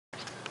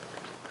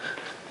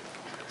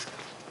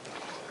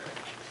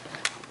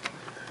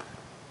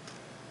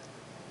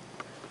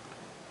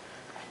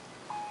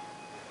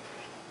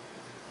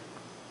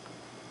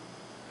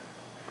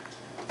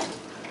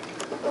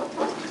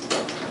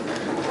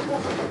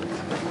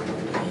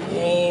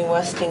Luxury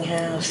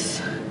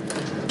Westinghouse.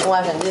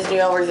 11.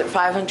 Disney Hours at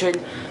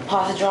 500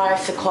 Plaza Drive,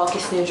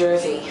 Secaucus, New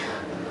Jersey.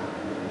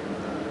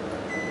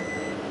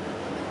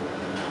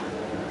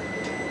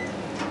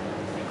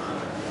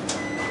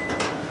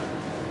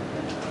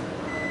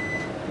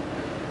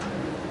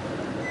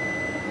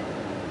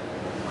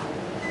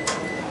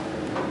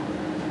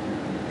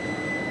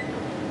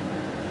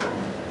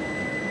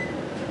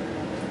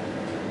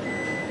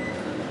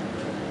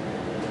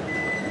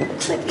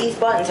 Looks like these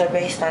buttons are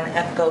based on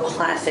Epco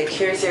Classic.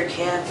 Here's your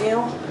cab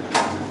view.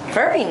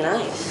 Very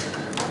nice.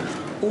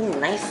 Ooh,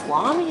 nice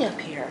lobby up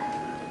here.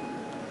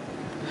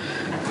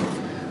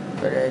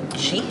 For a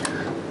Jeep.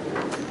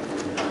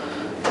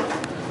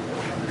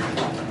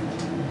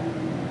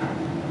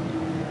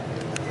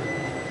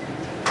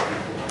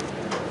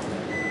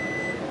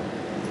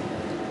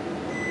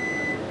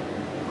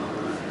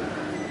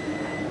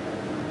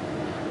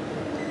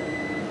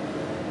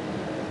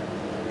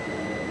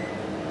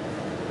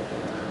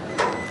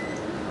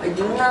 I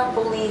do not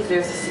believe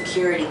there's a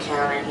security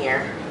counter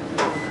here.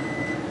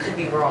 Could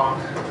be wrong.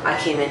 I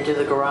came into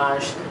the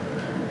garage.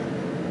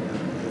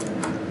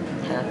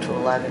 10 up to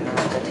 11, I'm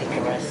not gonna take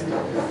the risk.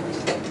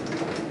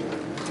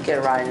 Get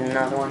a ride in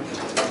another one.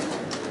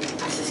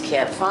 This is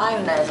cab 5,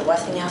 and that is a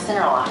Westinghouse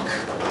interlock.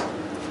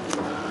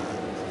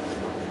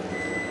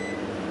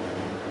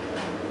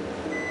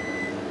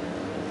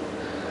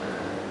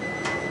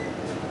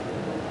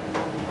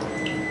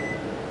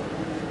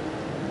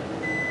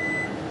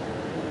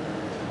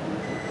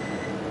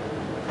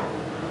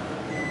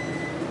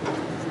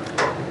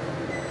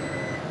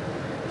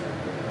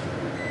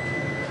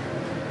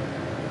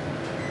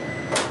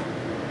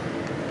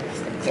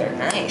 They're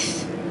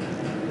nice.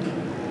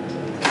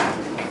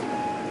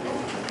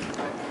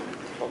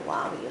 A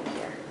lobby in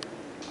here.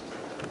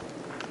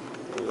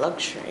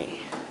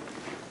 Luxury.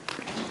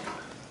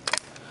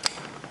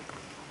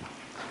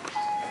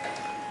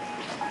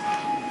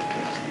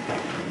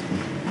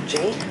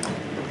 G.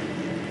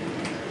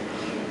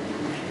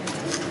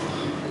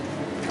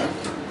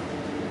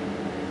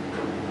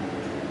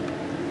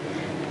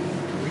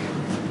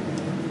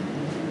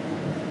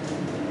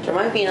 There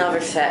might be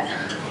another set.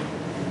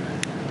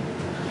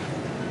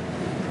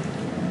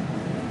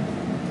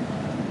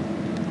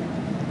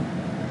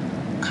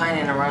 Kind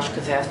of in a rush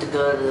because I have to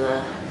go to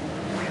the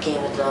game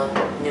at the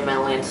New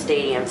Meadowlands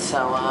Stadium,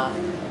 so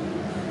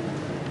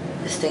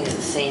this thing is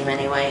the same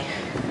anyway.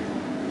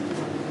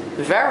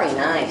 Very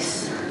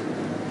nice.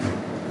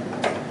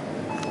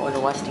 Or the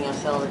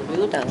Westinghouse elevator. We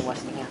go down the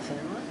Westinghouse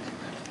interlock.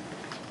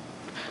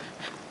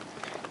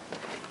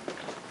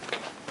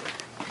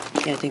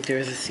 Yeah, I think there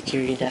is a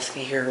security desk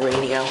here, a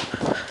radio.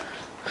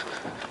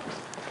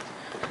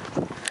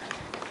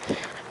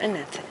 And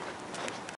that's it.